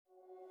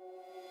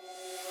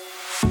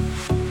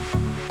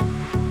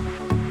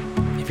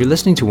you're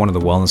listening to one of the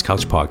Wellness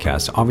Couch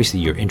podcasts, obviously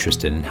you're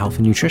interested in health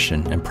and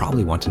nutrition and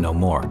probably want to know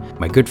more.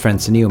 My good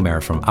friend Sunny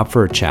O'Mara from Up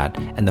for a Chat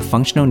and the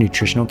Functional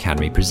Nutritional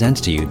Academy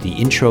presents to you the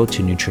Intro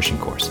to Nutrition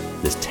course.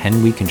 This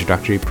 10-week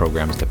introductory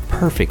program is the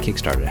perfect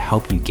kickstarter to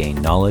help you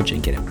gain knowledge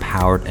and get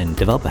empowered and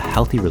develop a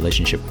healthy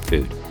relationship with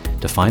food.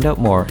 To find out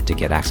more, to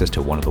get access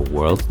to one of the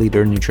world's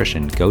leader in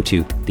nutrition, go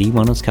to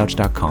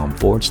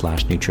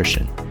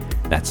thewellnesscouch.com/nutrition.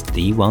 That's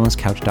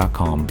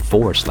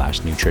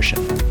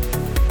thewellnesscouch.com/nutrition.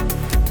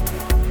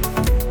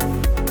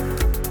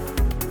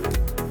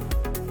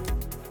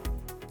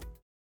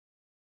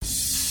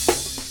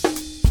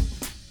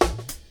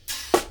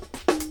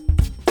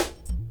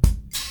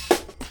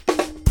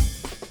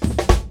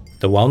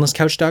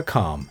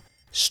 TheWellnessCouch.com,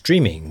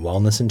 streaming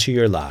wellness into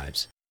your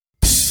lives.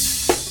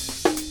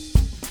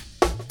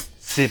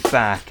 Sit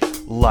back,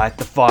 light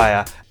the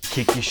fire,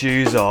 kick your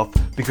shoes off,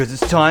 because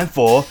it's time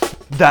for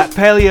That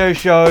Paleo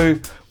Show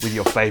with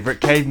your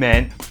favourite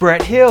caveman,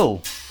 Brett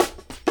Hill.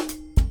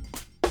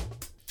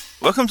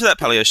 Welcome to That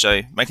Paleo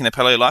Show, making the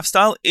paleo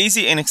lifestyle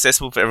easy and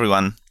accessible for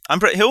everyone. I'm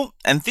Brett Hill,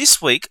 and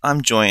this week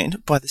I'm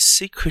joined by the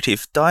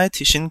secretive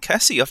dietitian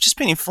Cassie. I've just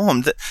been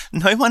informed that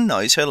no one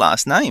knows her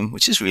last name,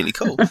 which is really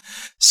cool.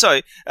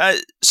 So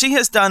she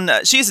is a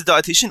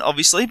dietitian,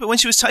 obviously, but when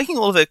she was taking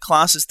all of her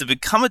classes to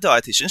become a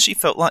dietitian, she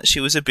felt like she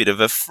was a bit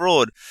of a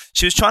fraud.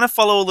 She was trying to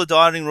follow all the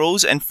dieting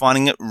rules and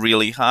finding it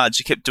really hard.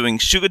 She kept doing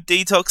sugar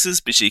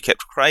detoxes, but she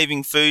kept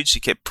craving food. She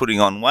kept putting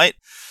on weight.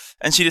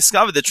 And she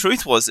discovered the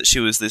truth was that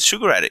she was this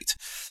sugar addict.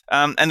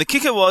 And the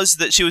kicker was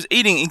that she was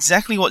eating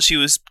exactly what she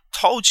was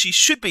told she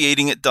should be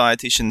eating at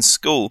dietitian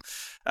school.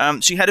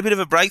 She had a bit of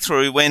a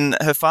breakthrough when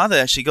her father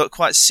actually got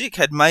quite sick,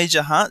 had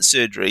major heart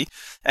surgery,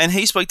 and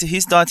he spoke to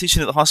his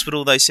dietitian at the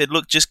hospital. They said,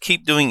 look, just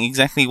keep doing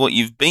exactly what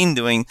you've been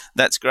doing.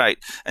 That's great.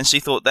 And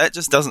she thought, that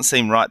just doesn't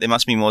seem right. There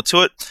must be more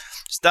to it.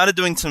 Started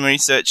doing some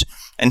research,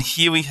 and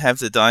here we have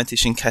the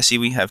dietitian Cassie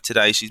we have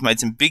today. She's made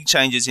some big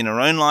changes in her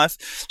own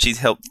life. She's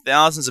helped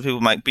thousands of people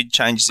make big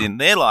changes in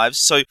their lives.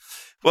 So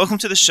welcome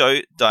to the show,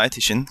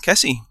 dietitian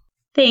Cassie.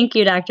 Thank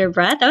you, Dr.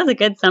 Brett. That was a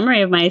good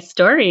summary of my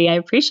story. I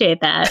appreciate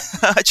that.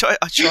 I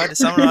tried to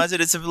summarize it.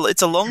 It's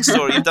a long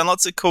story. You've done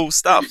lots of cool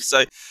stuff.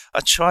 So I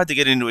tried to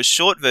get into a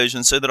short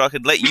version so that I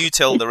could let you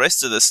tell the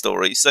rest of the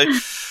story. So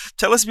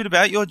tell us a bit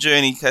about your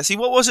journey, Cassie.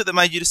 What was it that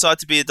made you decide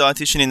to be a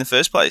dietitian in the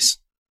first place?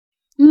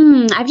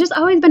 I've just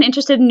always been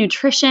interested in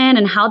nutrition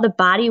and how the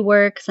body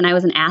works. And I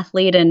was an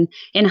athlete in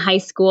high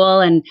school,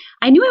 and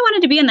I knew I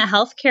wanted to be in the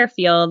healthcare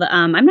field.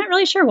 I'm not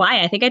really sure why.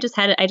 I think I just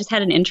had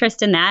an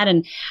interest in that,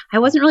 and I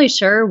wasn't really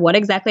sure what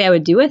exactly I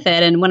would do with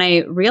it. And when I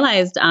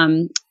realized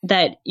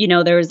that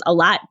there's a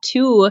lot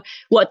to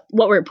what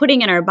we're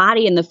putting in our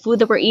body and the food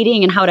that we're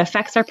eating and how it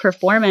affects our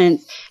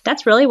performance,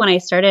 that's really when I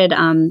started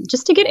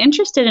just to get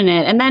interested in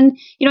it. And then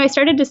I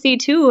started to see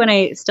too, and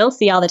I still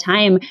see all the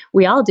time,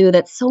 we all do,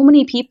 that so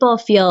many people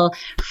feel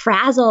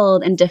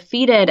frazzled and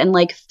defeated and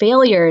like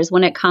failures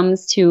when it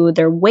comes to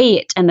their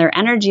weight and their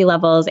energy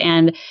levels.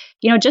 And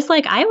just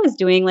like I was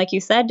doing, like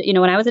you said,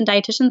 when I was in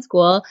dietitian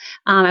school,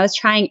 I was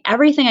trying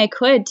everything I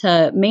could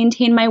to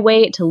maintain my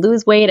weight, to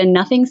lose weight, and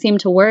nothing seemed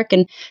to work.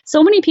 And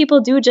so many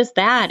people do just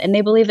that, and they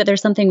believe that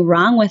there's something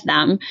wrong with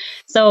them.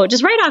 So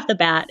just right off the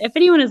bat, if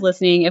anyone is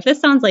listening, if this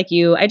sounds like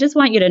you, I just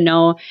want you to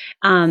know,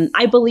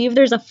 I believe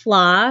there's a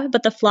flaw,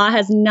 but the flaw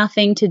has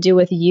nothing to do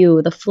with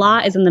you. The flaw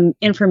is in the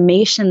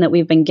information that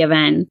we've been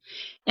given.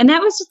 And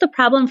that was just the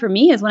problem for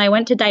me, is when I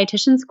went to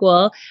dietitian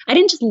school, I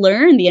didn't just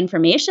learn the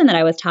information that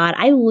I was taught,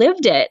 I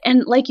lived it.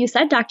 And like you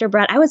said, Dr.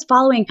 Brett, I was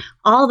following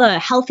all the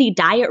healthy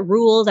diet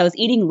rules. I was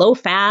eating low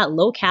fat,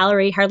 low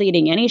calorie, hardly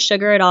eating any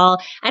sugar at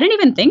all. I didn't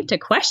even think to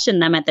question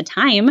them at the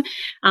time.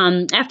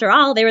 After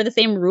all, they were the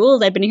same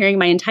rules I'd been hearing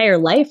my entire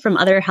life from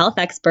other health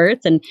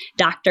experts and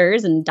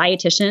doctors and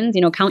dietitians.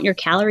 Count your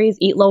calories,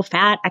 eat low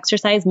fat,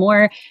 exercise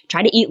more,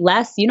 try to eat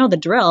less, the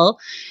drill.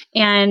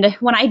 And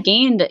when I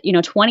gained,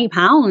 20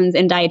 pounds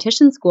in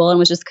dietitian school and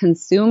was just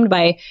consumed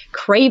by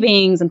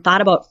cravings and thought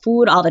about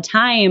food all the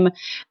time,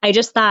 I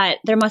just thought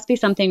there must be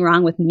something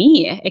wrong with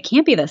me. It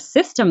can't be the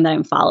system that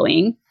I'm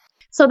following.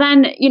 So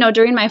then,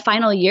 during my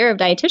final year of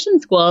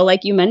dietitian school,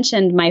 like you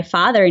mentioned, my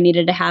father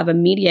needed to have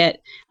immediate,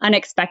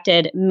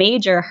 unexpected,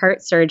 major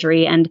heart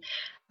surgery. And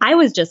I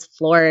was just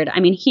floored. I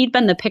mean, he'd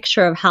been the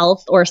picture of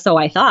health, or so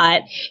I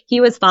thought. He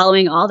was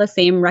following all the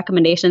same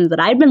recommendations that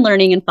I'd been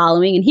learning and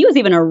following, and he was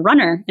even a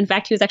runner. In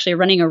fact, he was actually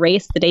running a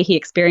race the day he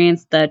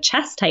experienced the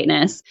chest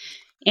tightness.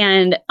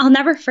 And I'll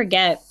never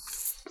forget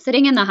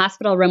sitting in the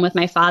hospital room with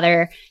my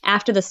father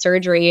after the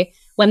surgery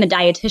when the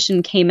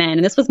dietitian came in.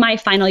 And this was my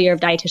final year of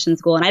dietitian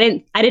school.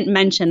 And I didn't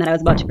mention that I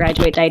was about to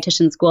graduate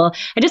dietitian school.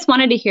 I just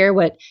wanted to hear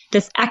what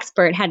this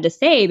expert had to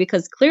say,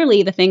 because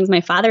clearly the things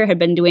my father had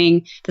been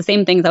doing, the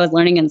same things I was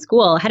learning in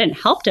school,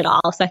 hadn't helped at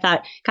all. So I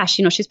thought, gosh,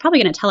 she's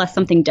probably going to tell us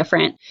something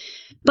different.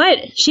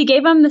 But she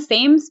gave him the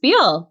same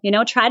spiel,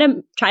 try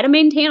to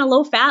maintain a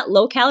low fat,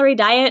 low calorie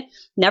diet,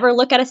 never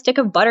look at a stick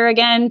of butter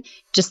again,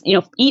 just,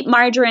 eat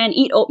margarine,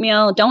 eat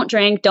oatmeal, don't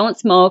drink, don't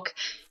smoke.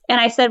 And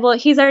I said, well,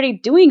 he's already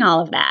doing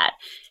all of that.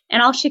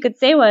 And all she could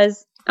say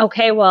was,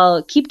 okay,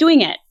 well, keep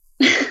doing it.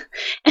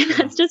 And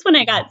that's just when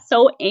I got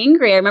so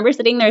angry. I remember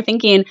sitting there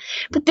thinking,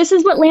 but this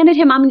is what landed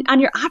him on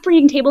your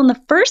operating table in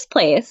the first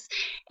place.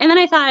 And then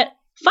I thought,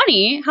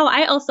 funny how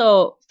I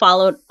also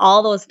followed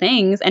all those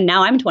things. And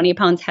now I'm 20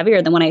 pounds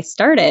heavier than when I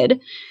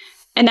started.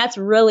 And that's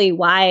really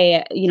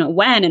why,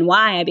 when and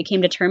why I became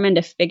determined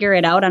to figure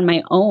it out on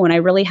my own. I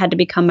really had to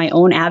become my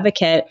own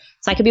advocate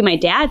so I could be my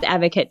dad's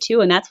advocate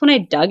too. And that's when I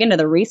dug into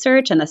the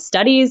research and the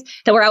studies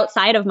that were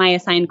outside of my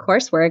assigned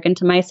coursework. And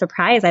to my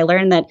surprise, I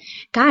learned that,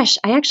 gosh,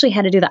 I actually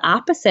had to do the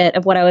opposite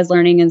of what I was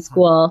learning in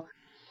school.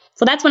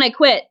 So that's when I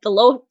quit the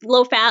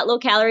low fat, low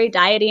calorie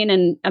dieting.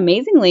 And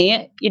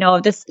amazingly,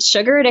 this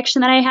sugar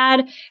addiction that I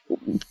had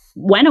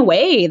went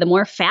away the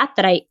more fat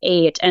that I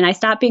ate, and I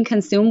stopped being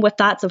consumed with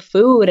thoughts of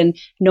food and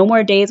no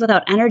more days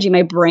without energy.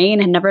 My brain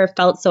had never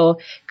felt so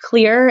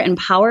clear and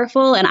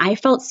powerful, and I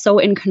felt so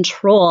in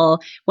control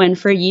when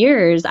for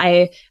years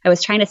I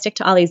was trying to stick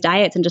to all these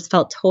diets and just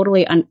felt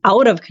totally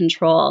out of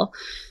control.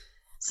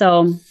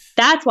 So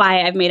that's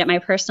why I've made it my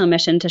personal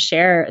mission to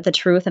share the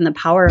truth and the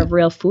power of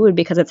real food,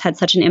 because it's had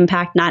such an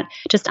impact, not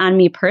just on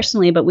me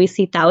personally, but we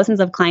see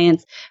thousands of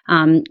clients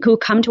who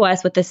come to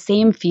us with the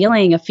same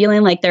feeling, of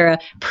feeling like they're a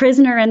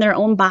prisoner in their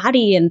own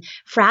body and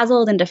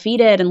frazzled and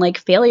defeated and like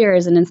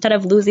failures. And instead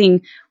of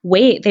losing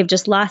weight, they've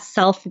just lost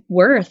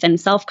self-worth and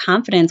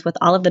self-confidence with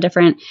all of the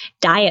different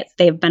diets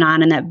they've been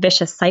on in that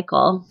vicious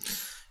cycle.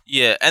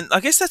 Yeah, and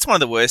I guess that's one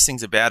of the worst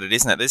things about it,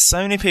 isn't it? There's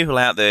so many people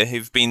out there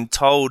who've been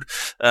told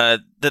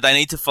that they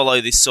need to follow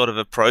this sort of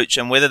approach,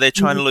 and whether they're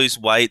trying to lose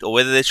weight or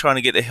whether they're trying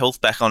to get their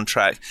health back on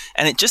track,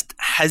 and it just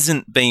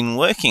hasn't been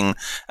working.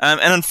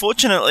 And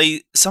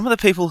unfortunately, some of the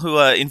people who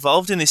are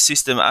involved in this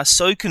system are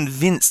so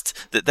convinced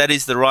that that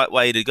is the right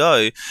way to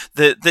go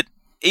that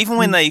even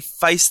when they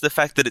face the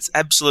fact that it's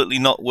absolutely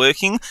not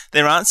working,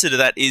 their answer to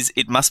that is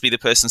it must be the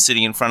person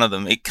sitting in front of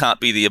them. It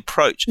can't be the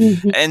approach.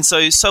 And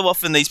so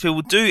often these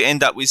people do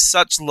end up with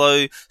such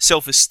low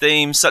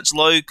self-esteem, such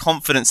low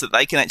confidence that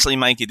they can actually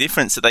make a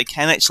difference, that they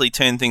can actually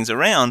turn things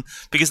around,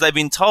 because they've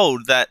been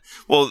told that,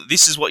 well,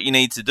 this is what you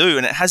need to do,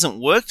 and it hasn't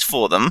worked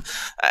for them.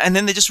 And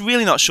then they're just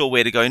really not sure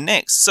where to go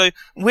next. So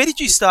where did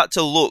you start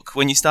to look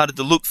when you started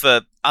to look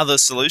for other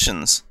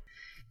solutions?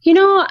 I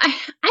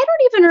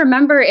don't even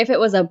remember if it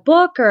was a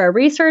book or a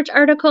research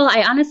article.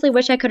 I honestly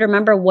wish I could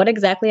remember what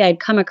exactly I'd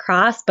come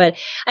across, but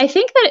I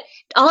think that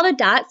all the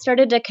dots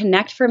started to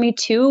connect for me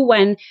too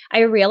when I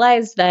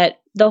realized that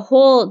the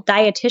whole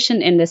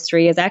dietitian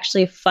industry is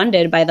actually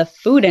funded by the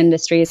food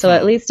industry. So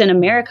at least in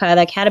America,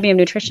 the Academy of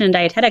Nutrition and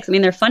Dietetics,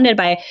 they're funded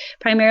by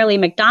primarily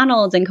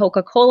McDonald's and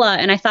Coca-Cola.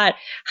 And I thought,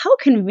 how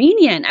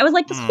convenient. I was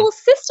like, this whole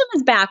system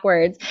is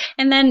backwards.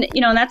 And then,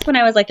 and that's when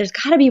I was like, there's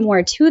got to be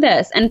more to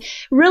this. And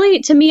really,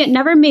 to me, it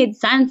never made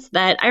sense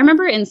that I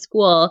remember in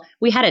school,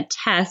 we had a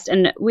test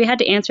and we had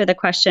to answer the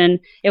question.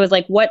 It was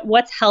like,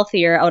 what's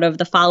healthier out of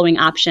the following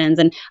options?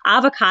 And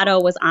avocado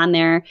was on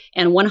there,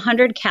 and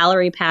 100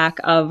 calorie pack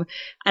of,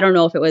 I don't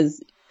know if it was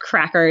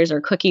crackers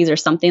or cookies or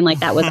something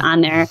like that was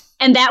on there.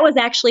 And that was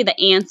actually the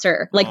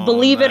answer.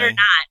 Believe it or not.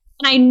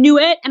 And I knew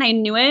it,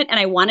 and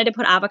I wanted to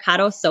put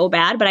avocado so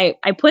bad, but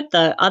I put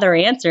the other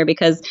answer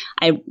because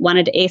I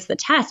wanted to ace the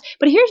test.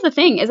 But here's the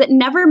thing, is it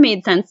never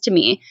made sense to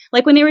me.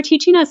 Like when they were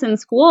teaching us in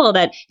school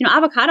that,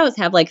 avocados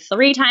have like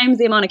 3 times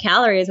the amount of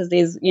calories as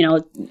these,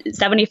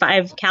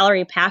 75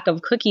 calorie pack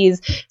of cookies.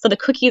 So the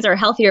cookies are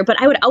healthier,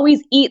 but I would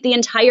always eat the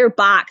entire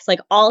box, like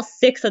all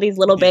 6 of these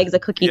little bags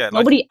of cookies. Yeah,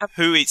 Nobody ever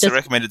who eats the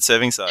recommended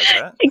serving size,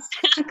 right?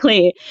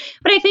 Exactly.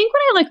 But I think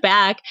when I look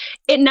back,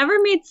 it never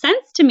made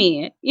sense to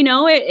me.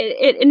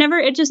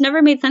 It just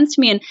never made sense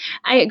to me.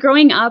 And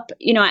growing up,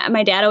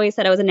 my dad always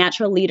said I was a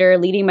natural leader,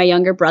 leading my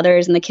younger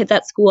brothers and the kids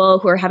at school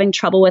who are having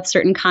trouble with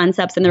certain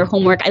concepts in their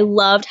homework. I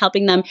loved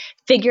helping them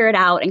figure it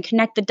out and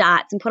connect the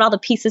dots and put all the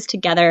pieces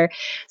together.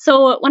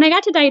 So when I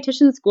got to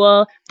dietitian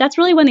school, that's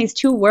really when these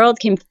two worlds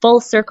came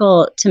full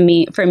circle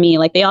for me.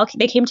 Like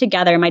they came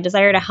together. My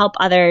desire to help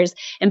others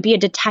and be a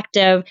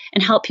detective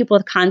and help people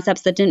with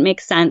concepts that didn't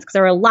make sense, because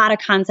there were a lot of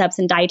concepts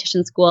in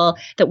dietitian school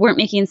that weren't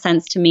making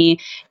sense to me.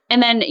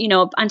 And then,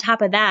 on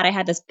top of that, I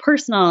had this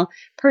personal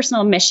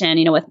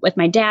mission, with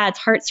my dad's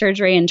heart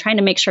surgery and trying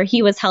to make sure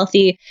he was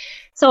healthy.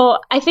 So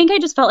I think I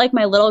just felt like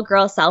my little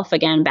girl self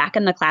again, back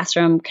in the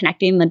classroom,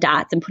 connecting the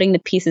dots and putting the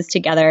pieces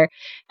together.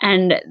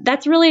 And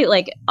that's really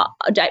like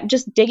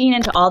just digging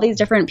into all these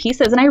different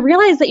pieces. And I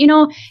realized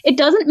that, it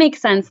doesn't make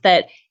sense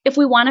that if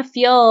we want to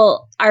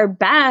feel our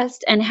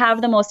best and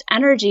have the most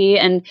energy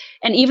and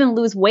even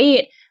lose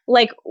weight,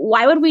 like,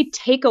 why would we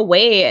take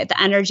away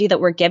the energy that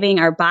we're giving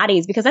our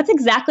bodies? Because that's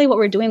exactly what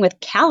we're doing with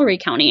calorie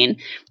counting.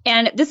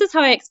 And this is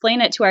how I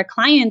explain it to our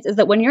clients, is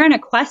that when you're on a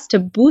quest to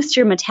boost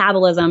your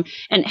metabolism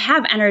and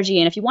have energy,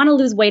 and if you want to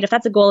lose weight, if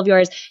that's a goal of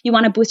yours, you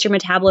want to boost your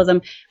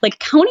metabolism, like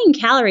counting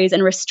calories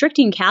and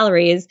restricting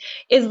calories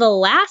is the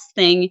last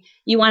thing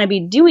you want to be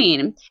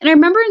doing. And I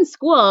remember in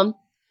school,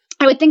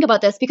 I would think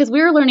about this because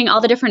we were learning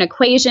all the different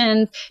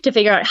equations to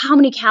figure out how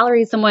many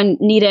calories someone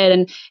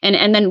needed.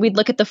 And then we'd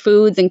look at the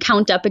foods and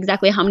count up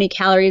exactly how many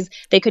calories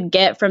they could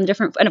get from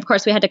different. And of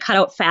course, we had to cut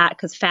out fat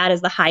because fat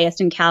is the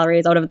highest in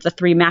calories out of the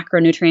 3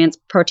 macronutrients,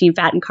 protein,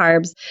 fat, and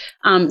carbs.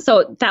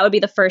 So that would be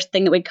the first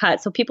thing that we'd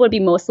cut. So people would be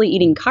mostly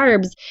eating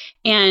carbs.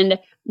 And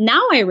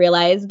now I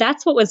realize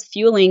that's what was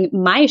fueling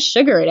my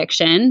sugar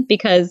addiction,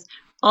 because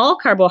all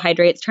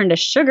carbohydrates turn to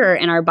sugar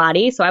in our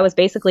body. So I was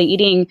basically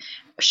eating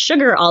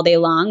sugar all day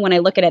long when I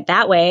look at it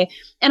that way.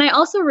 And I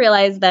also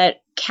realized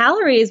that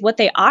calories, what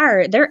they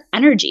are, they're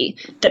energy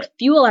that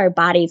fuel our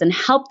bodies and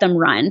help them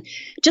run,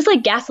 just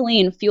like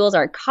gasoline fuels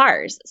our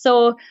cars.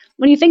 So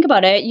when you think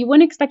about it, you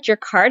wouldn't expect your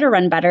car to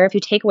run better if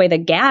you take away the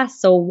gas.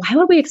 So why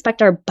would we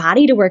expect our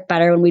body to work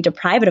better when we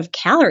deprive it of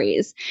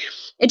calories?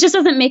 It just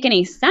doesn't make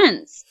any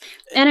sense.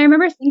 And I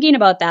remember thinking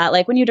about that,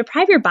 like when you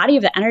deprive your body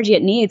of the energy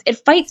it needs,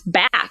 it fights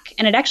back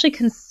and it actually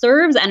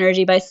conserves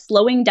energy by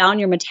slowing down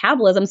your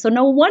metabolism. So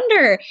no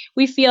wonder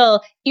we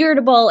feel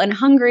irritable and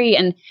hungry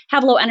and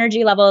have low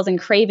energy levels and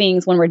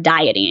cravings when we're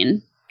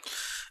dieting.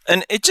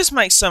 And it just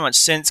makes so much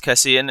sense,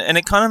 Cassie, and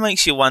it kind of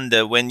makes you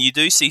wonder when you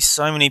do see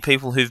so many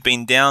people who've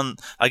been down,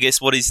 I guess,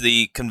 what is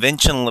the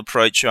conventional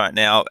approach right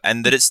now,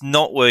 and that it's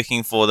not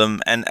working for them.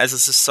 And as a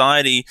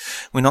society,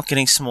 we're not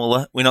getting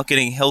smaller, we're not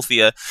getting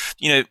healthier.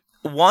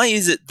 Why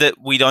is it that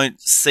we don't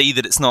see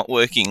that it's not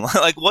working?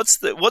 Like, what's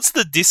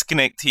the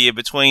disconnect here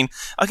between,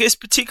 I guess,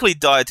 particularly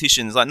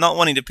dietitians, like not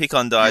wanting to pick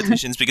on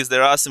dietitians because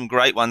there are some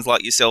great ones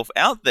like yourself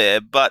out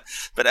there, but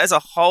as a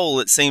whole,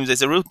 it seems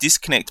there's a real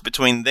disconnect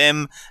between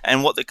them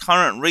and what the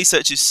current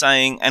research is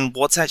saying and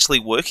what's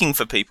actually working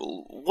for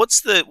people.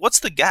 What's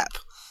the gap?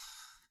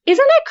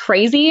 Isn't that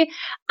crazy?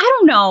 I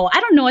don't know. I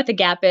don't know what the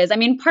gap is. I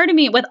mean, part of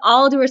me, with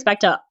all due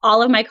respect to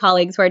all of my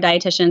colleagues who are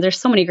dietitians, there's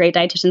so many great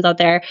dietitians out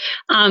there.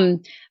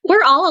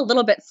 We're all a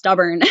little bit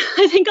stubborn.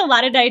 I think a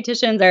lot of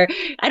dietitians are,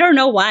 I don't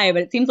know why,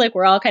 but it seems like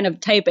we're all kind of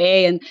type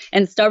A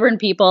and stubborn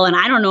people. And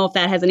I don't know if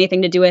that has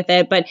anything to do with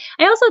it. But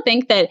I also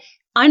think that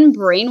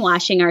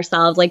unbrainwashing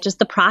ourselves, like just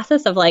the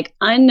process of like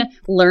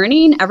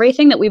unlearning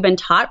everything that we've been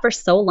taught for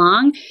so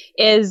long,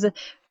 is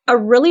a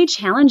really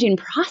challenging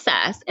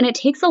process, and it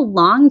takes a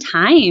long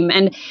time.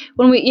 And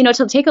when we,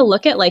 to take a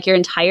look at like your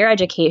entire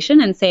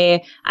education and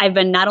say, I've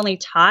been not only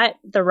taught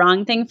the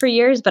wrong thing for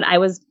years, but I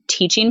was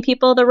teaching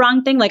people the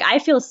wrong thing. Like I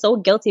feel so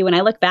guilty when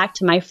I look back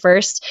to my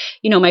first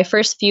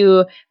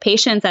few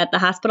patients at the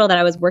hospital that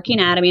I was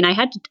working at. I mean, I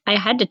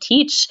had to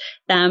teach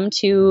them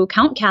to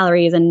count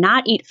calories and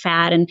not eat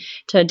fat and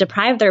to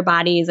deprive their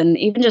bodies. And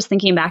even just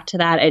thinking back to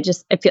that,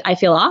 I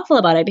feel awful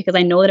about it because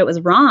I know that it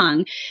was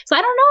wrong. So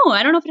I don't know.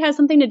 I don't know if it has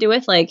something to do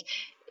with like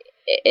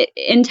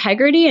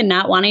integrity and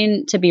not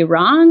wanting to be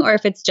wrong, or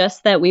if it's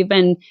just that we've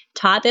been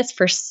taught this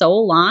for so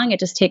long, it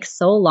just takes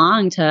so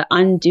long to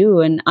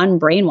undo and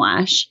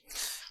unbrainwash.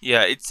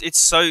 Yeah, it's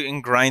so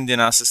ingrained in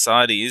our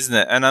society, isn't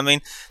it? And I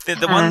mean,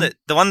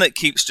 the one that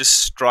keeps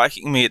just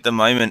striking me at the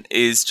moment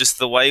is just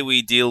the way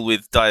we deal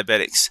with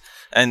diabetics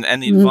and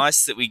the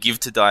advice that we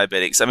give to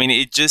diabetics. I mean,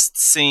 it just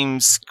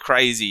seems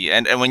crazy.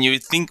 And when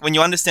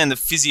you understand the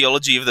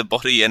physiology of the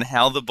body and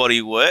how the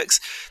body works,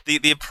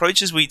 the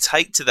approaches we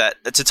take to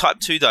type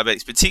 2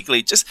 diabetics particularly,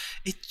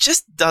 it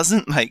just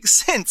doesn't make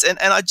sense. And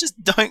I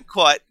just don't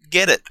quite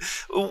get it.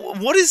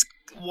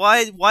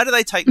 Why do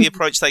they take the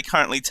approach they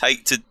currently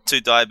take to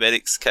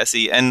diabetics,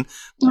 Cassie? And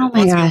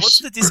what's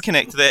the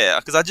disconnect there?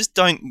 Because I just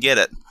don't get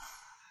it.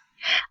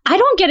 I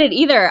don't get it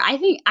either.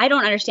 I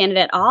don't understand it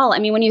at all. I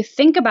mean, when you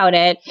think about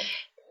it,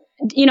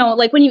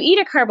 like when you eat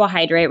a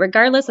carbohydrate,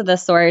 regardless of the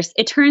source,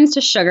 it turns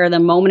to sugar the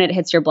moment it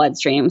hits your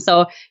bloodstream.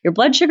 So your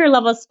blood sugar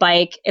levels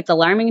spike. It's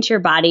alarming to your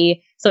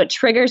body. So it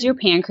triggers your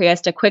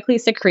pancreas to quickly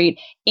secrete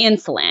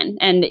insulin.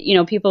 And,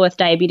 people with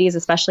diabetes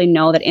especially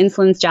know that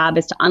insulin's job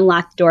is to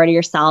unlock the door to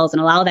your cells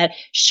and allow that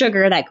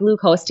sugar, that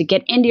glucose, to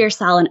get into your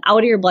cell and out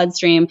of your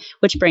bloodstream,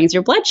 which brings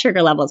your blood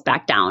sugar levels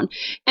back down.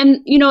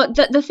 And,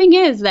 the thing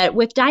is that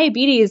with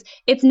diabetes,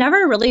 it's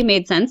never really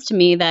made sense to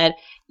me that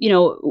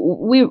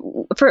we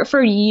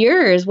for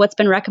years, what's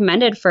been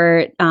recommended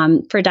for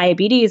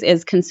diabetes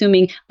is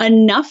consuming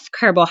enough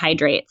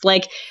carbohydrates,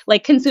 like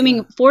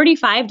consuming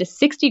 45 to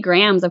 60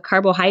 grams of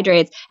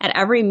carbohydrates at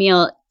every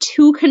meal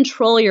to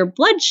control your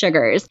blood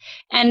sugars.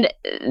 And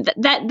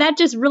that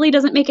just really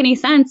doesn't make any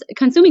sense.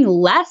 Consuming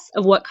less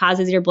of what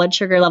causes your blood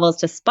sugar levels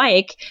to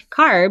spike,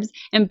 carbs,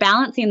 and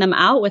balancing them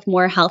out with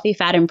more healthy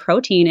fat and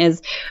protein is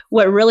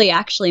what really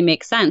actually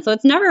makes sense. So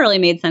it's never really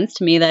made sense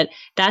to me that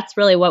that's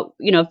really what,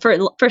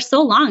 for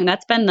so long,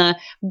 that's been the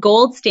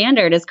gold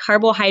standard, is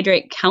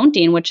carbohydrate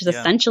counting, which is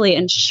essentially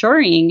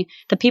ensuring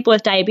that people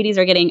with diabetes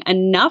are getting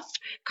enough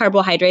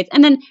carbohydrates.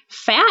 And then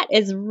fat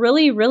is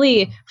really,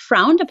 really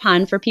frowned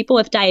upon for people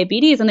with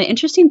diabetes. And the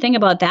interesting thing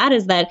about that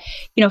is that,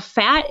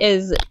 fat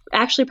is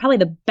actually probably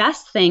the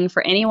best thing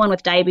for anyone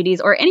with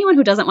diabetes or anyone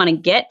who doesn't want to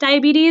get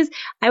diabetes.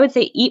 I would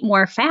say eat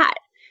more fat,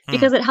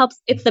 because it helps.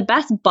 It's the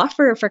best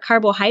buffer for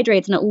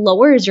carbohydrates, and it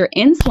lowers your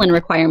insulin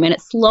requirement.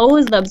 It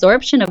slows the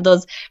absorption of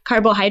those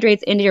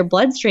carbohydrates into your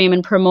bloodstream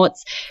and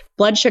promotes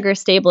blood sugar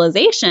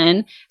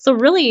stabilization. So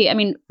really, I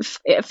mean,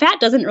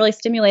 fat doesn't really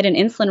stimulate an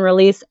insulin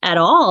release at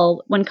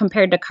all when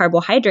compared to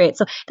carbohydrates.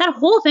 So that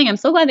whole thing, I'm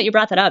so glad that you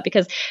brought that up,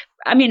 because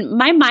I mean,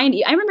 my mind,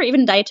 I remember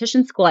even in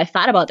dietitian school, I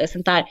thought about this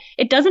and thought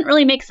it doesn't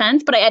really make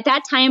sense. But at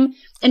that time,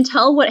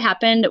 until what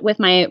happened with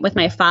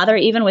my father,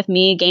 even with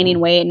me gaining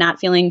weight,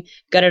 not feeling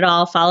good at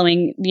all,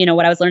 following,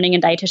 what I was learning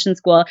in dietitian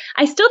school,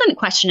 I still didn't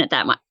question it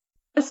that much.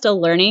 I was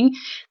still learning.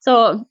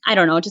 So I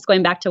don't know, just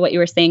going back to what you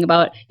were saying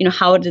about,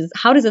 how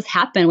does this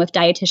happen with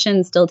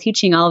dietitians still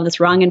teaching all of this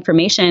wrong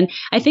information?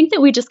 I think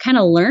that we just kind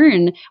of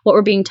learn what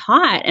we're being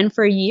taught. And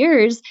for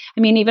years,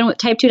 I mean, even with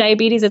type 2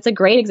 diabetes, it's a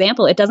great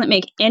example. It doesn't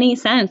make any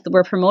sense that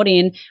we're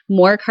promoting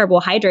more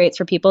carbohydrates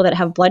for people that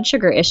have blood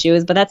sugar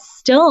issues, but that's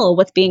still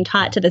what's being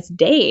taught to this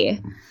day.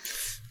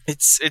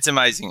 It's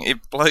amazing.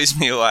 It blows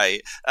me away.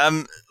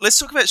 Let's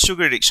talk about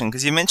sugar addiction,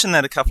 because you mentioned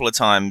that a couple of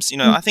times.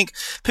 I think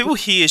people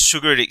hear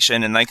sugar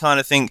addiction and they kind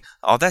of think,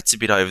 oh, that's a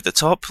bit over the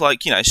top. Like,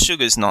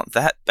 sugar's not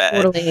that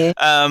bad. Totally.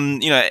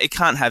 It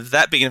can't have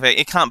that big an effect.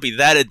 It can't be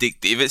that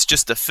addictive. It's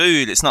just a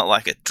food. It's not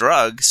like a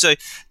drug. So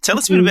tell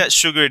us a bit about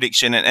sugar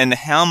addiction and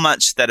how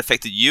much that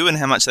affected you and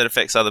how much that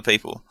affects other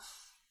people.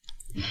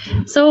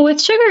 So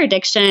with sugar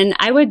addiction,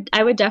 I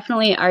would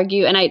definitely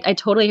argue, and I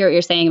totally hear what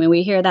you're saying. I mean,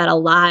 we hear that a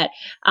lot,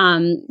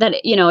 that,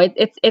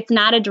 it's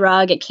not a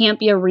drug. It can't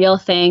be a real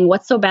thing.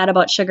 What's so bad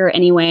about sugar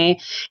anyway?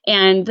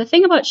 And the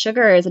thing about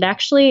sugar is it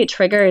actually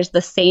triggers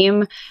the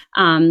same,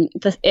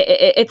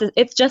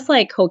 it's just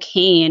like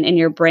cocaine in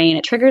your brain.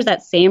 It triggers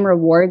that same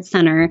reward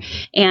center.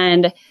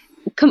 And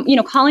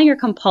calling your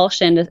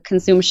compulsion to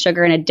consume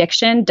sugar an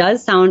addiction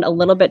does sound a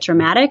little bit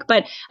dramatic,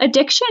 but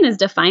addiction is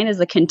defined as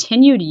the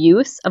continued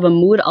use of a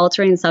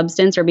mood-altering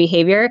substance or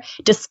behavior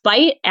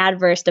despite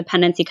adverse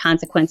dependency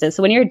consequences.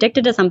 So when you're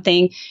addicted to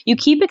something, you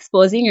keep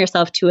exposing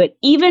yourself to it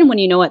even when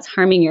you know it's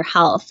harming your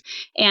health.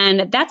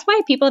 And that's why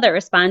people that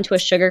respond to a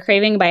sugar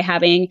craving by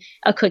having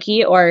a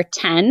cookie or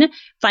 10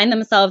 find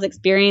themselves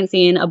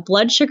experiencing a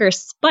blood sugar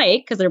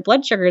spike because their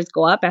blood sugars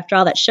go up after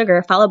all that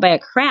sugar, followed by a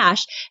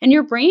crash. And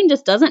your brain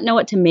just doesn't know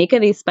what to make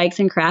of these spikes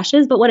and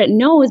crashes. But what it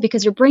knows,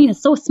 because your brain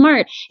is so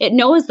smart, it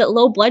knows that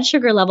low blood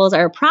sugar levels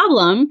are a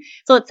problem.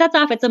 So it sets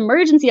off its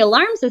emergency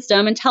alarm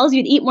system and tells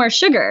you to eat more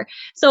sugar.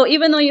 So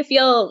even though you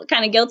feel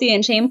kind of guilty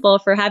and shameful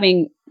for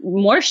having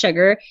more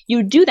sugar,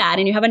 you do that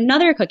and you have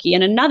another cookie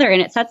and another,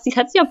 and it sets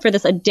you up for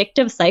this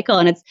addictive cycle.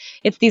 And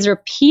it's these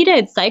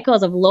repeated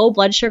cycles of low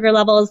blood sugar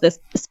levels, this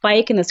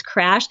spike and this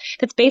crash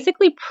that's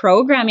basically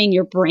programming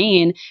your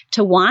brain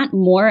to want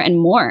more and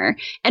more.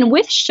 And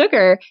with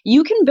sugar,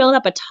 you can build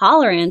up a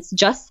tolerance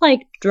just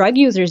like drug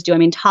users do. I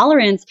mean,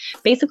 tolerance,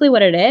 basically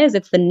what it is,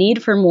 it's the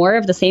need for more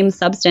of the same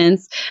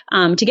substance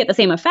to get the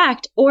same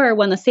effect, or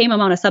when the same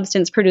amount of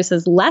substance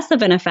produces less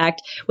of an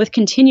effect with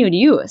continued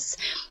use.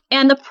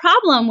 And the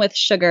problem with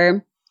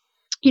sugar,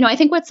 I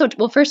think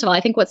first of all,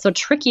 I think what's so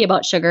tricky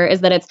about sugar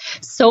is that it's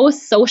so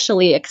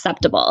socially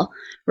acceptable,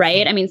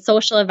 right? I mean,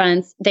 social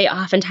events, they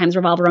oftentimes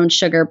revolve around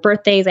sugar: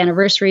 birthdays,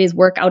 anniversaries,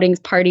 work outings,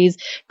 parties,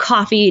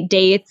 coffee,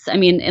 dates. I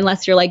mean,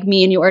 unless you're like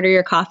me and you order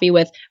your coffee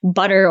with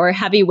butter or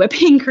heavy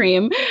whipping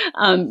cream,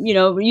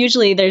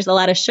 usually there's a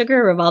lot of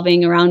sugar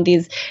revolving around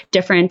these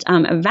different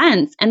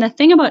events. And the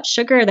thing about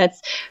sugar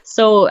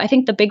I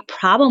think the big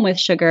problem with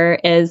sugar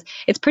is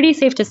it's pretty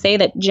safe to say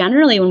that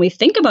generally when we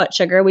think about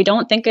sugar, we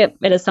don't think of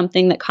it as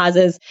something that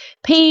causes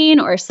pain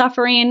or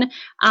suffering,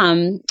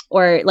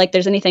 or like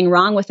there's anything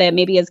wrong with it.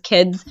 Maybe as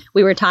kids,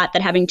 we were taught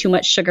that having too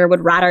much sugar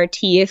would rot our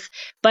teeth.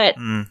 But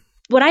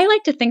what I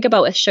like to think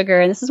about with sugar,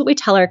 and this is what we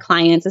tell our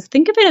clients, is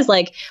think of it as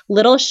like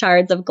little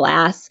shards of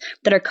glass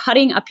that are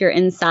cutting up your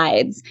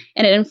insides,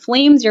 and it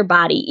inflames your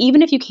body,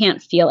 even if you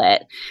can't feel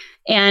it.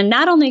 And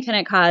not only can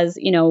it cause,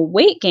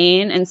 weight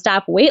gain and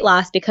stop weight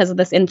loss because of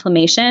this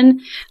inflammation,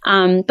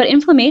 but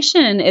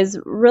inflammation is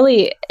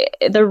really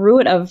the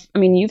root of, I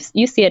mean,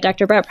 you see it,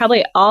 Dr. Brett,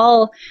 probably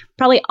all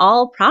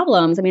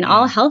problems. I mean,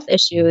 all health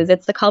issues.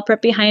 It's the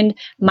culprit behind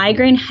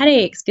migraine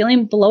headaches,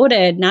 feeling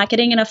bloated, not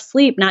getting enough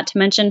sleep, not to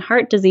mention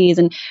heart disease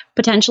and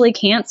potentially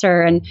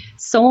cancer, and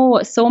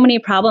so many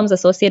problems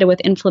associated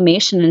with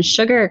inflammation. And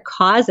sugar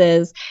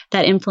causes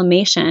that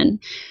inflammation.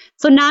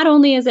 So not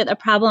only is it a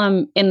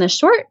problem in the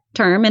short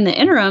term, in the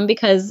interim,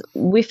 because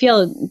we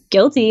feel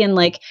guilty and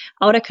like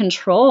out of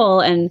control,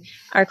 and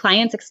our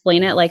clients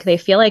explain it like they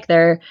feel like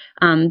they're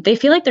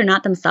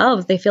not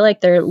themselves. They feel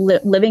like they're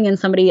living in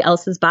somebody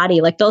else's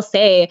body. Like they'll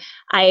say,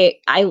 I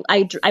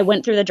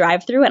went through the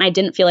drive-through and I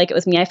didn't feel like it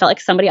was me. I felt like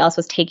somebody else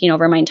was taking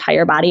over my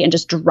entire body and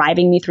just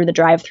driving me through the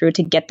drive-through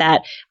to get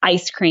that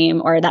ice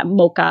cream or that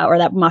mocha or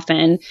that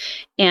muffin.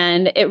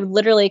 And it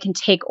literally can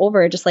take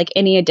over just like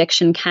any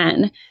addiction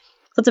can.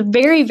 So it's a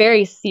very,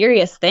 very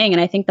serious thing.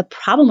 And I think the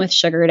problem with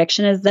sugar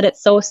addiction is that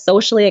it's so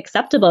socially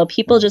acceptable.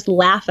 People just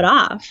laugh it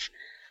off.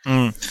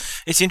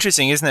 It's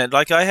interesting, isn't it?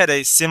 Like I had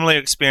a similar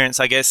experience,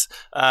 I guess,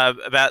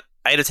 about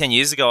 8 or 10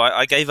 years ago,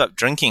 I gave up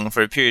drinking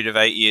for a period of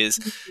 8 years,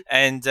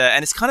 and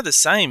it's kind of the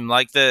same.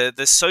 Like the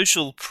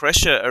social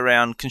pressure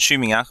around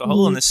consuming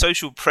alcohol and the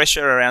social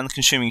pressure around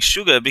consuming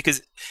sugar,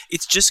 because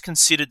it's just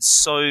considered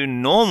so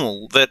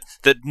normal that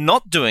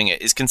not doing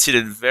it is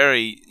considered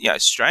very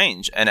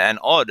strange and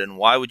odd. And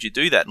why would you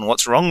do that? And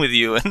what's wrong with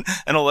you?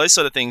 And all those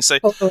sort of things. So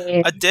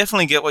I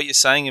definitely get what you're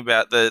saying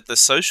about the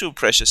social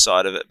pressure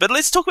side of it. But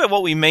let's talk about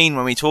what we mean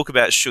when we talk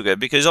about sugar,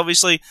 because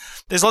obviously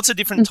there's lots of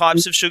different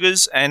types of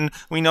sugars, and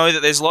we know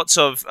that there's lots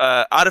of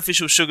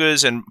artificial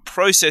sugars and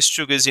processed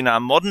sugars in our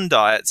modern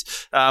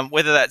diets,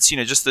 whether that's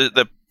just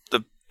the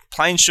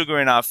plain sugar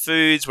in our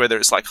foods, whether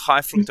it's like high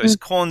fructose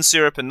corn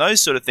syrup and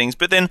those sort of things.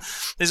 But then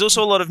there's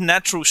also a lot of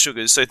natural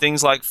sugars, so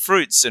things like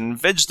fruits and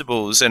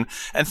vegetables and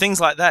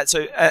things like that.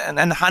 So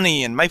and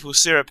honey and maple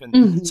syrup,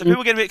 and so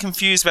people get a bit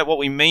confused about what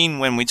we mean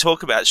when we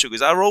talk about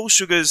sugars. Are all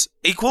sugars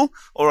equal,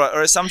 or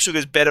are some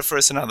sugars better for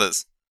us than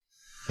others?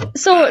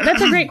 So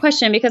that's a great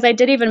question, because I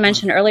did even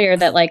mention earlier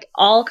that like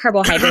all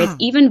carbohydrates,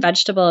 even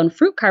vegetable and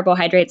fruit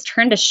carbohydrates,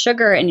 turn to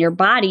sugar in your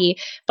body.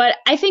 But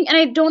I think, and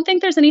I don't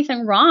think there's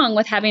anything wrong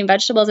with having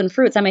vegetables and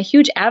fruits. I'm a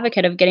huge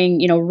advocate of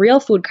getting, real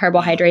food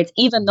carbohydrates,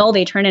 even though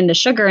they turn into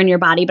sugar in your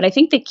body. But I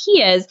think the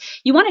key is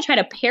you want to try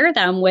to pair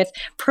them with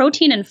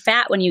protein and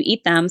fat when you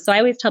eat them. So I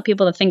always tell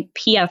people to think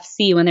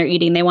PFC when they're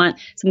eating. They want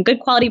some good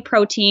quality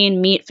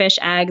protein, meat, fish,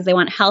 eggs. They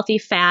want healthy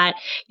fat,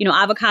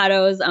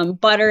 avocados,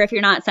 butter if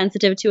you're not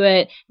sensitive to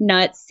it,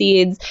 nuts,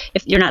 seeds,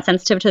 if you're not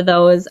sensitive to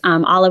those,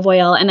 olive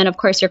oil. And then, of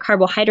course, your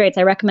carbohydrates.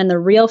 I recommend the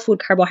real food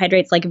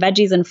carbohydrates like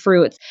veggies and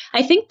fruits.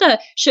 I think the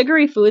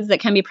sugary foods that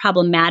can be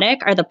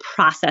problematic are the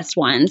processed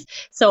ones.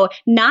 So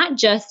not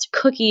just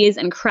cookies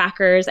and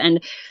crackers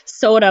and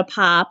soda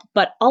pop,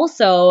 but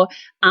also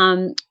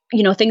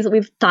things that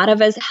we've thought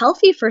of as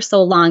healthy for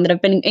so long that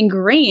have been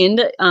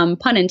ingrained,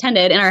 pun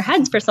intended, in our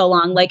heads for so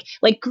long, like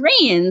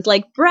grains,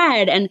 like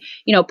bread and,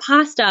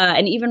 pasta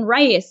and even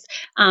rice.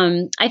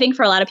 I think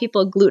for a lot of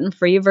people,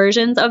 gluten-free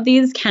versions of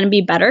these can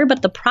be better,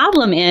 but the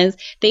problem is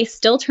they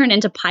still turn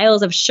into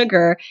piles of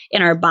sugar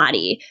in our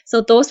body.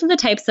 So those are the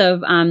types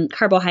of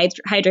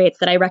carbohydrates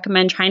that I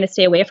recommend trying to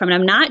stay away from. And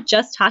I'm not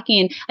just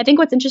talking, I think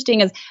what's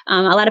interesting is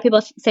a lot of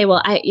people say,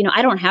 well,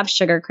 I don't have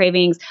sugar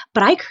cravings,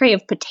 but I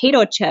crave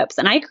potato chips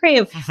and I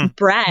crave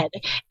bread.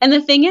 And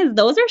the thing is,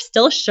 those are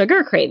still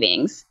sugar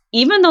cravings.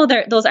 Even though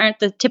those aren't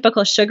the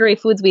typical sugary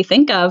foods we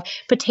think of,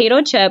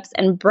 potato chips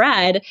and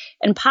bread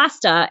and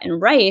pasta and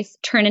rice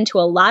turn into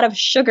a lot of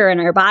sugar in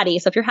our body.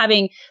 So if you're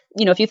having,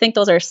 if you think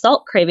those are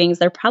salt cravings,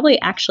 they're probably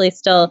actually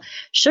still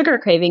sugar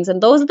cravings.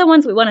 And those are the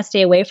ones we want to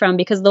stay away from,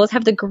 because those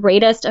have the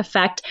greatest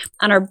effect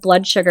on our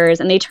blood sugars.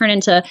 And they turn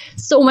into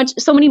so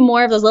many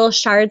more of those little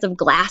shards of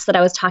glass that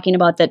I was talking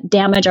about that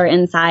damage our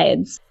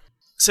insides.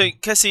 So,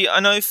 Cassie, I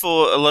know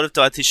for a lot of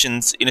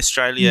dietitians in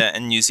Australia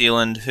and New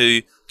Zealand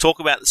who talk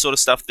about the sort of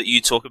stuff that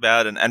you talk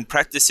about and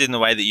practice in the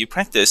way that you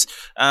practice,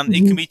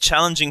 it can be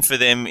challenging for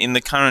them in the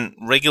current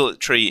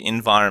regulatory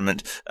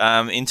environment,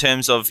 in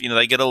terms of,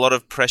 they get a lot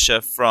of pressure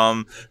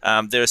from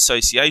their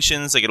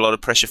associations, they get a lot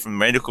of pressure from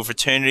medical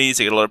fraternities,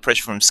 they get a lot of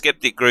pressure from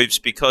skeptic groups,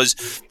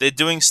 because they're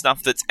doing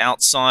stuff that's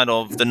outside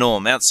of the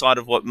norm, outside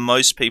of what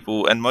most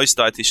people and most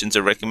dietitians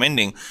are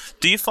recommending.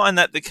 Do you find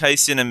that the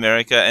case in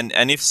America?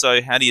 And if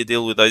so, how do you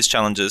deal with those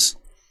challenges?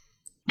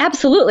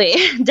 Absolutely.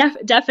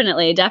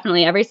 Definitely.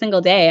 Every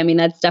single day. I mean,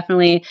 that's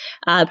definitely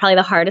probably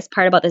the hardest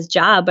part about this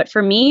job. But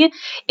for me,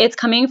 it's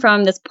coming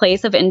from this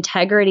place of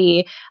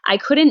integrity. I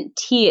couldn't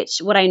teach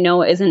what I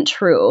know isn't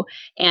true.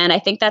 And I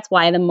think that's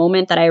why the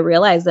moment that I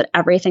realized that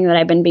everything that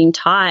I've been being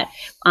taught,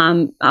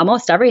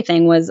 almost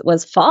everything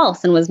was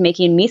false and was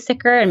making me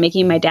sicker and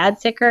making my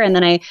dad sicker. And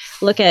then I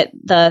look at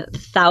the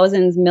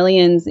thousands,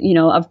 millions,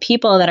 of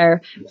people that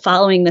are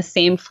following the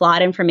same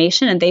flawed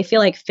information, and they feel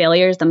like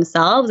failures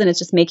themselves. And it's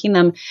just making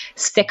them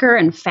sicker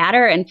and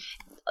fatter. And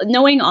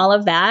knowing all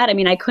of that, I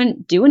mean, I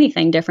couldn't do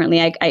anything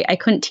differently. I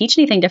couldn't teach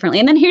anything differently.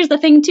 And then here's the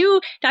thing too,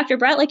 Dr.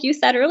 Brett, like you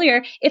said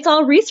earlier, it's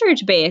all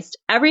research-based.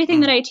 Everything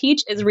that I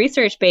teach is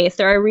research-based.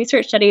 There are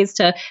research studies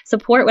to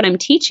support what I'm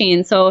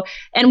teaching. So,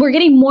 and we're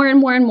getting more and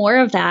more and more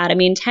of that. I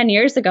mean, 10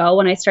 years ago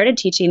when I started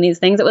teaching these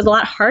things, it was a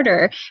lot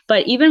harder.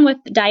 But even with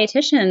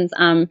dietitians,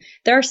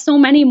 there are so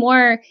many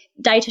more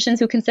dietitians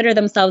who consider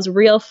themselves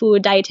real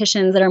food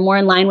dietitians that are more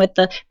in line with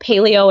the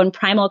paleo and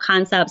primal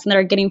concepts, and that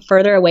are getting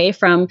further away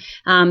from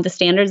the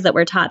standards that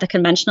we're taught, the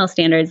conventional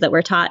standards that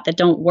we're taught that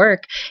don't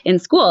work in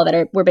school,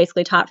 that we're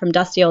basically taught from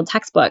dusty old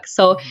textbooks.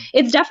 So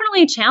it's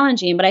definitely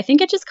challenging, but I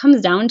think it just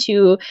comes down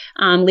to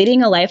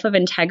leading a life of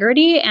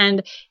integrity.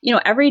 And,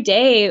 every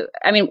day,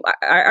 I mean,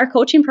 our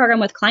coaching program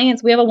with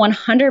clients, we have a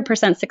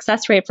 100%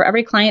 success rate for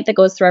every client that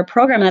goes through our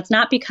program. And that's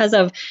not because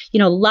of,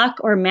 luck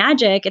or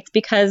magic. It's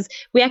because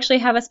we actually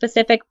have a specific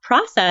specific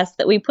process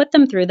that we put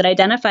them through that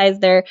identifies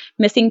their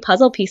missing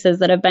puzzle pieces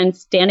that have been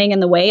standing in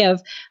the way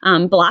of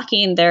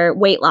blocking their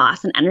weight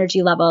loss and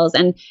energy levels.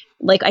 And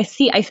like I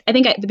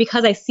think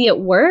because I see it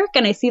work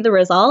and I see the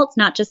results,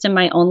 not just in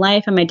my own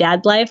life and my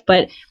dad's life,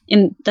 but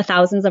in the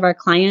thousands of our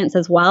clients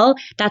as well.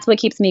 That's what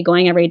keeps me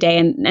going every day,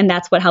 and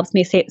that's what helps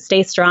me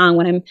stay strong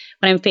when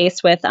I'm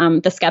faced with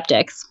the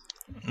skeptics.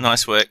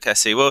 Nice work,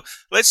 Cassie. Well,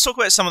 let's talk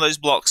about some of those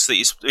blocks that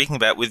you're speaking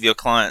about with your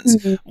clients.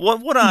 Mm-hmm.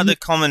 What are the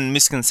common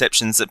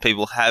misconceptions that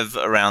people have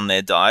around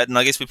their diet? And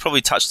I guess we've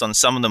probably touched on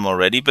some of them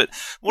already, but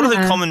what are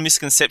the common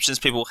misconceptions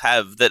people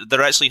have that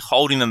are actually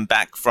holding them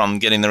back from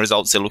getting the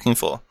results they're looking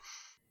for?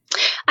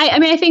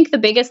 I think the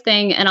biggest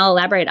thing, and I'll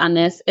elaborate on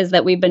this, is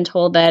that we've been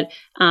told that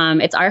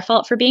it's our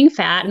fault for being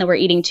fat and that we're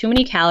eating too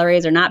many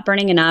calories or not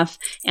burning enough.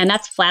 And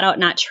that's flat out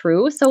not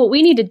true. So what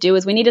we need to do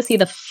is we need to see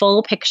the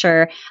full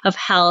picture of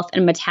health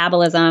and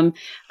metabolism.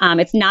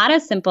 It's not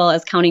as simple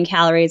as counting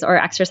calories or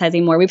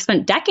exercising more. We've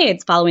spent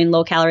decades following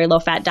low calorie, low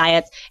fat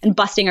diets and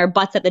busting our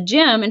butts at the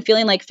gym and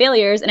feeling like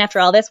failures. And after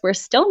all this, we're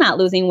still not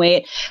losing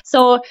weight.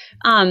 So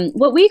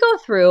what we go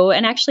through,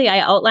 and actually I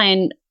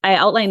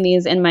outline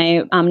these in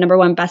my number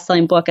one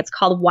best-selling book. It's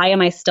called Why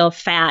Am I Still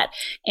Fat?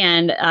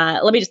 And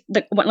let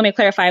me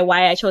clarify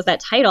why I chose that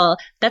title.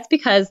 That's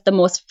because the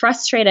most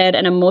frustrated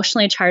and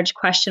emotionally charged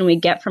question we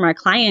get from our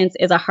clients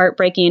is a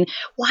heartbreaking,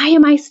 why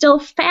am I still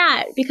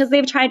fat? Because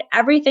they've tried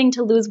everything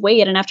to lose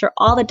weight. And after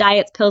all the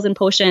diets, pills, and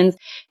potions,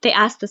 they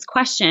ask this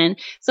question.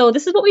 So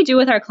this is what we do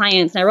with our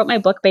clients. And I wrote my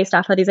book based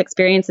off of these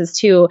experiences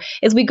too,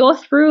 is we go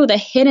through the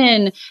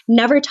hidden,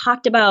 never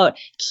talked about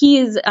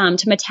keys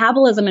to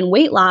metabolism and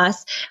weight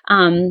loss.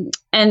 And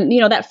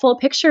that full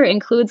picture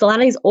includes a lot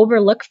of these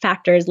overlooked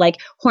factors like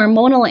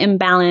hormonal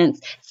imbalance,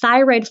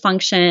 thyroid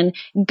function,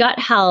 gut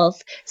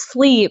health,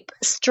 sleep,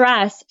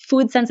 stress,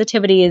 food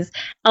sensitivities,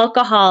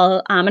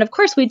 alcohol. And of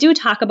course, we do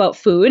talk about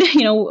food.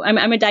 I'm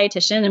a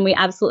dietitian and we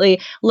absolutely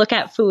look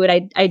at food.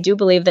 I do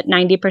believe that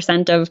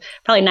 90% of,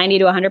 probably 90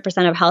 to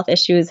 100% of health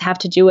issues have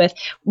to do with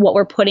what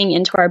we're putting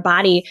into our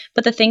body.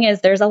 But the thing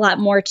is, there's a lot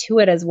more to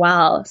it as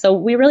well. So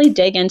we really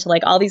dig into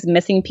like all these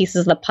missing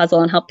pieces of the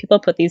puzzle and help people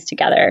put these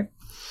together.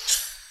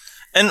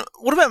 And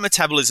what about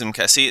metabolism,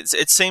 Cassie?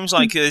 It seems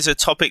like there's a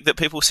topic that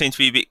people seem to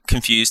be a bit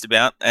confused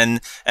about, and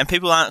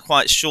people aren't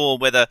quite sure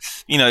whether,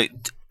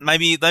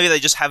 maybe they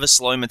just have a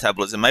slow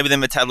metabolism. Maybe their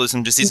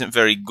metabolism just isn't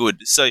very good.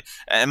 So,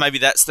 and maybe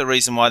that's the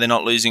reason why they're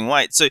not losing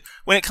weight. So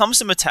when it comes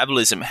to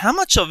metabolism, how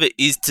much of it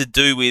is to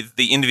do with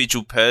the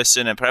individual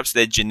person and perhaps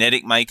their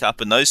genetic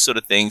makeup and those sort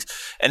of things?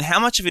 And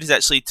how much of it is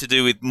actually to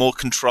do with more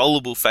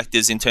controllable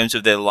factors in terms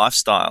of their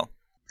lifestyle?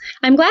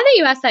 I'm glad that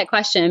you asked that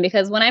question,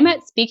 because when I'm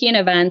at speaking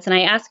events and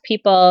I ask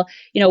people,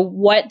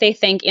 what they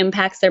think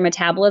impacts their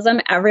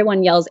metabolism,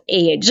 everyone yells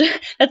age.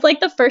 That's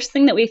like the first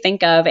thing that we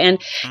think of. And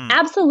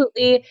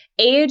absolutely,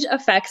 age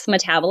affects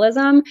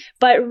metabolism,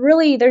 but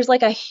really there's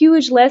like a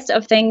huge list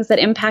of things that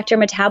impact your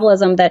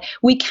metabolism that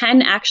we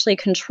can actually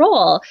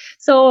control.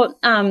 So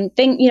there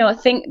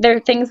are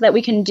things that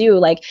we can do,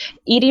 like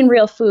eating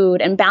real food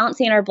and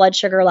balancing our blood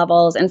sugar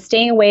levels and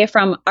staying away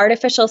from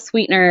artificial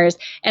sweeteners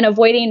and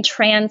avoiding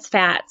trans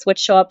fats, which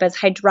show up as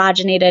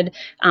hydrogenated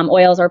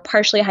oils or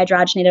partially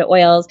hydrogenated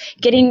oils,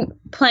 getting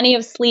plenty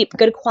of sleep,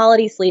 good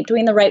quality sleep,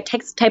 doing the right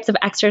types of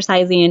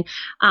exercising,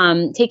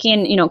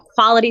 taking,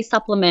 quality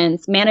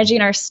supplements, managing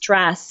our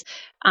stress,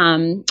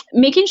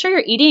 making sure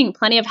you're eating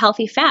plenty of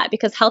healthy fat,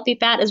 because healthy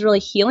fat is really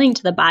healing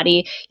to the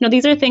body.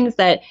 These are things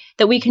that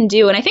we can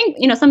do. And I think,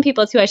 some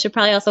people too, I should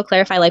probably also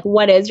clarify, like,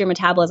 what is your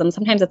metabolism?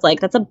 Sometimes it's like,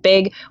 that's a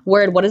big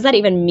word. What does that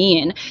even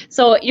mean?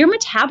 So your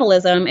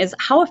metabolism is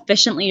how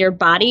efficiently your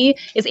body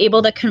is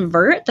able to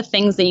convert the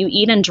things that you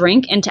eat and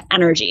drink into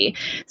energy.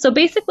 So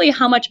basically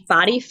how much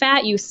body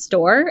fat you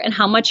store and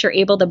how much you're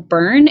able to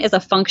burn is a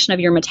function of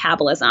your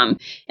metabolism.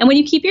 And when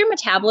you keep your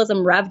metabolism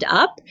revved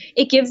up,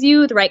 it gives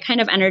you the right kind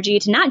of energy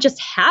to not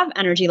just have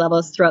energy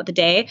levels throughout the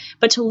day,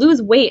 but to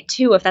lose weight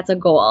too, if that's a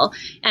goal.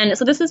 And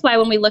so this is why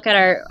when we look at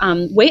our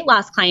weight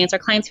loss clients, our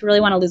clients who really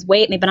want to lose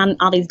weight and they've been on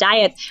all these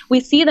diets, we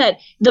see that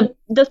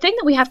the thing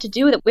that we have to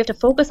do, that we have to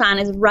focus on,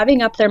 is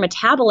revving up their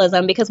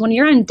metabolism, because when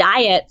you're on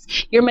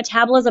diets, your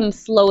metabolism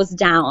slows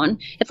down.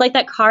 It's like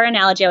that car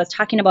analogy I was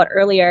talking about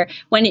earlier.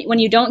 When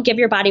you don't give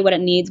your body what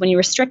it needs, when you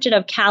restrict it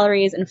of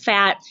calories and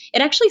fat,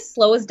 it actually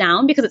slows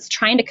down because it's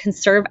trying to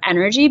conserve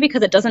energy,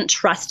 because it doesn't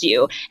trust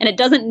you and it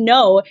doesn't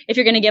know if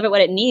you're going to give it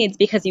what it needs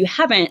because you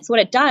haven't. So what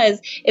it does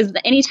is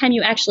that anytime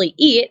you actually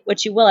eat,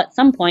 which you will at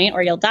some point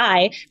or you'll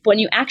die, but when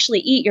you actually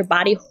eat, your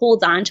body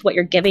holds on to what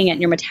you're giving it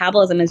and your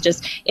metabolism is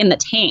just in the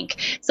tank.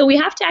 So we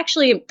have to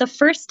actually, the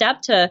first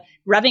step to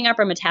revving up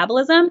our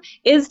metabolism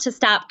is to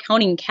stop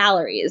counting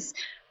calories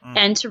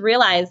and to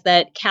realize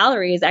that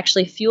calories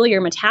actually fuel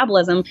your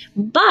metabolism.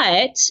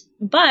 But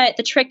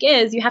the trick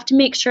is you have to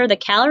make sure the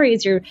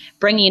calories you're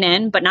bringing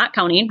in, but not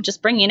counting,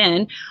 just bringing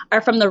in, are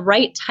from the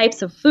right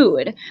types of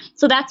food.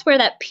 So that's where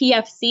that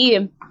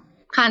PFC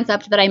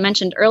concept that I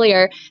mentioned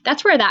earlier,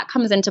 that's where that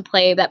comes into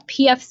play. That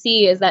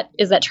PFC is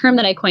that term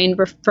that I coined,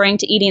 referring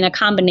to eating a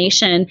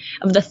combination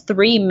of the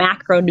 3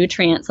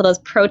 macronutrients. So those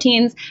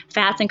proteins,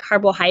 fats, and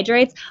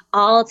carbohydrates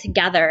all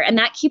together. And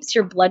that keeps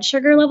your blood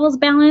sugar levels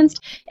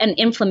balanced and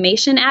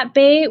inflammation at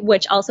bay,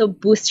 which also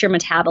boosts your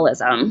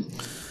metabolism.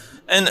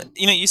 And,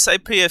 you say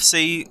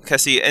PFC,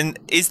 Cassie, and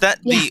is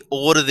that the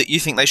order that you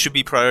think they should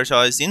be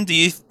prioritized in?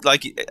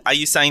 Are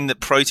you saying that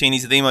protein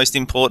is the most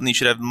important? You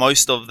should have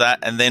most of that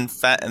and then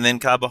fat and then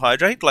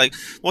carbohydrate?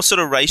 What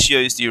sort of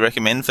ratios do you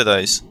recommend for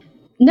those?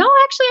 No,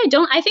 actually, I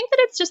don't. I think that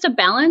it's just a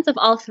balance of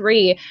all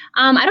 3.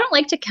 I don't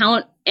like to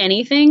count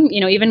anything,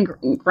 even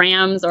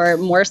grams or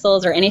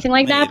morsels or anything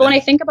like that. But when I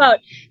think about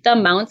the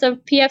amounts of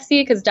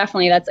PFC, because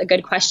definitely that's a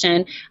good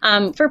question.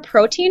 For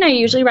protein, I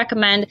usually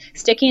recommend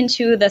sticking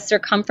to the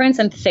circumference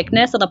and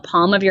thickness of the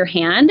palm of your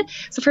hand.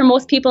 So for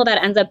most people,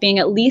 that ends up being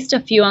at least a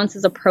few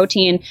ounces of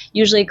protein,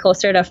 usually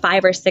closer to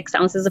 5 or 6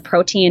 ounces of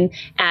protein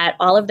at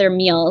all of their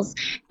meals.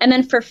 And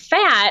then for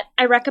fat,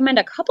 I recommend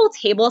a couple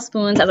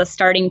tablespoons as a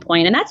starting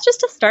point. And that's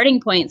just a starting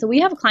point. So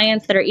we have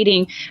clients that are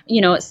eating,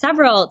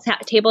 several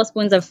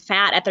tablespoons of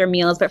fat at their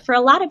meals. But for a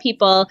lot of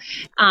people,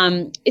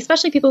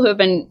 especially people who have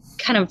been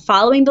kind of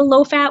following the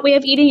low fat way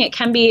of eating, it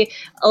can be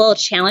a little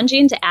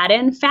challenging to add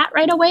in fat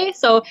right away.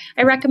 So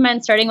I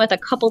recommend starting with a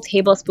couple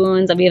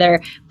tablespoons of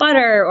either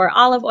butter or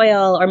olive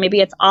oil, or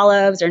maybe it's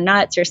olives or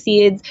nuts or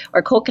seeds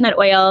or coconut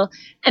oil.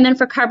 And then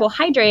for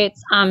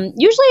carbohydrates,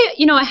 usually,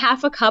 a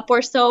half a cup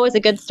or so is a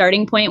good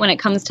starting point when it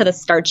comes to the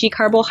starchy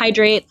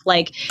carbohydrates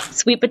like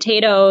sweet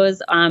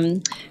potatoes,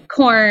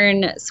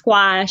 corn,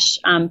 squash,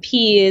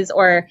 peas,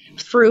 or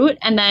fruit.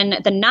 And then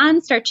the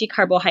non-starchy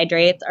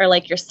carbohydrates are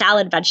like your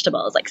salad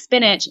vegetables like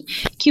spinach,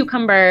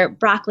 cucumber,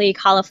 broccoli,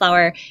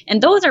 cauliflower.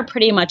 And those are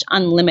pretty much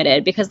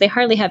unlimited because they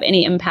hardly have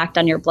any impact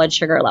on your blood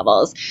sugar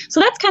levels.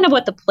 So that's kind of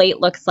what the plate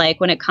looks like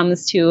when it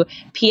comes to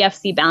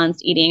PFC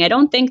balanced eating. I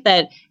don't think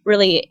that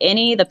really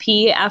the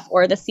P, F,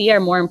 or the C are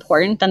more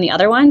important than the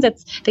other ones.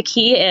 The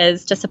key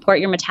is to support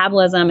your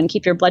metabolism and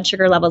keep your blood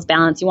sugar levels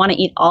balanced. You want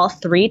to eat all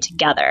 3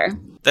 together.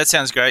 That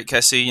sounds great,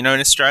 Cassie. In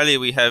Australia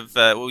we have,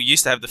 we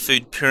used to have the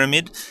food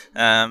pyramid.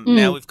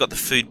 Now we've got the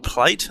food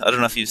plate. I don't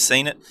know if you've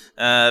seen it,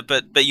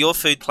 but your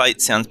food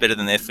plate sounds better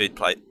than their food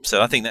plate.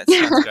 So I think that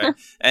sounds great.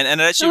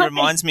 And it actually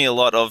reminds me a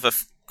lot of a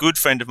good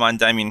friend of mine,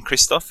 Damien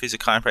Christoph. He's a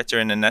chiropractor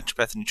and a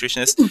naturopath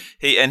nutritionist.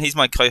 He's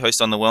my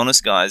co-host on The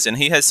Wellness Guys, and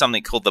he has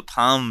something called the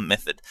PALM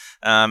method.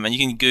 And you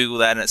can Google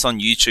that, and it's on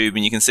YouTube,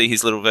 and you can see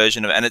his little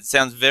version of it. And it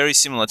sounds very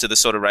similar to the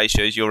sort of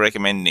ratios you're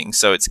recommending.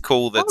 So it's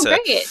cool that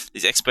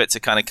these experts are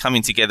kind of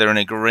coming together and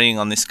agreeing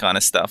on this kind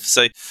of stuff.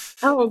 So,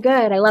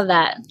 good. I love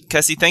that.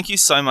 Cassie, thank you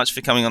so much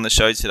for coming on the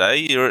show today.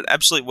 You're an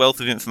absolute wealth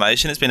of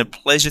information. It's been a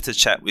pleasure to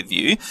chat with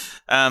you.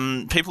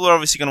 People are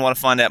obviously going to want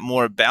to find out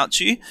more about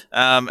you,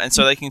 and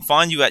so they can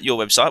find you at your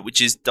website,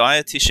 which is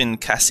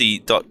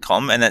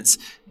dietitiancassie.com, and that's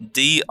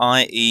DIETITIAN.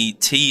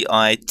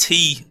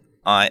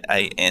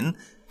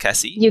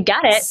 Cassie. You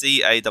got it.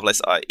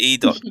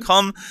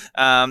 CASSIE.com.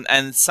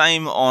 And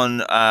same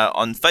on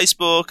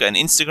Facebook and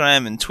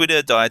Instagram and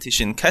Twitter,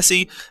 Dietitian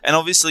Cassie. And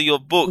obviously your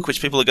book,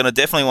 which people are going to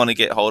definitely want to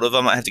get hold of.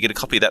 I might have to get a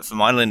copy of that for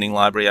my lending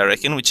library, I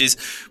reckon, which is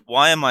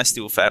Why Am I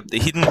Still Fat? The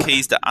Hidden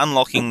Keys to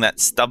Unlocking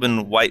That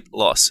Stubborn Weight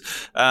Loss.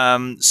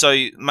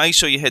 So make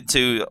sure you head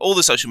to all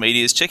the social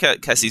medias, check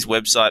out Cassie's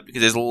website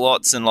because there's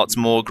lots and lots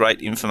more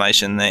great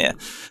information there.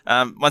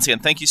 Once again,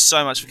 thank you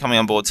so much for coming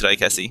on board today,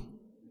 Cassie.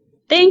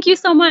 Thank you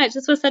so much.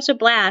 This was such a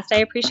blast. I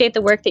appreciate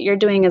the work that you're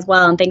doing as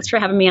well. And thanks for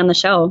having me on the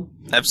show.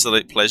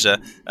 Absolute pleasure.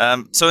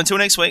 So until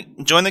next week,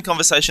 join the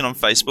conversation on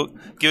Facebook.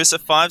 Give us a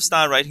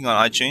 5-star rating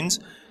on iTunes.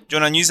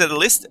 Join our newsletter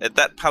list at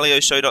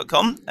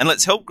thatpaleoshow.com. And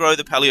let's help grow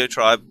the paleo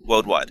tribe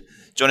worldwide.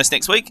 Join us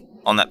next week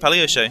on That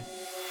Paleo Show.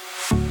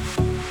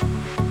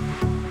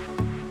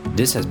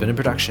 This has been a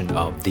production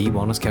of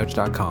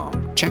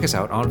TheWellnessCouch.com. Check us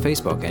out on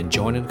Facebook and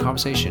join in the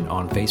conversation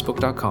on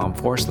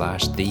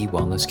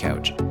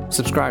Facebook.com/TheWellnessCouch.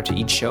 Subscribe to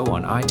each show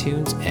on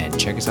iTunes and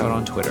check us out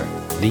on Twitter.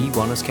 The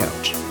Wellness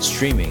Couch,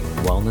 streaming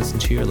wellness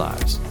into your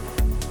lives.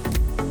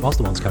 Whilst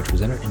the Wellness Couch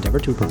presenter endeavor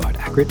to provide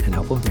accurate and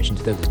helpful information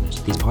to their listeners,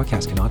 these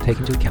podcasts cannot take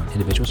into account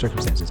individual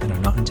circumstances and are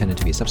not intended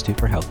to be a substitute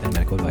for health and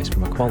medical advice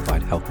from a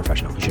qualified health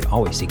professional. You should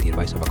always seek the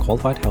advice of a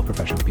qualified health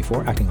professional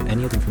before acting on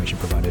any of the information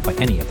provided by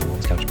any of the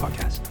Wellness Couch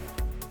podcasts.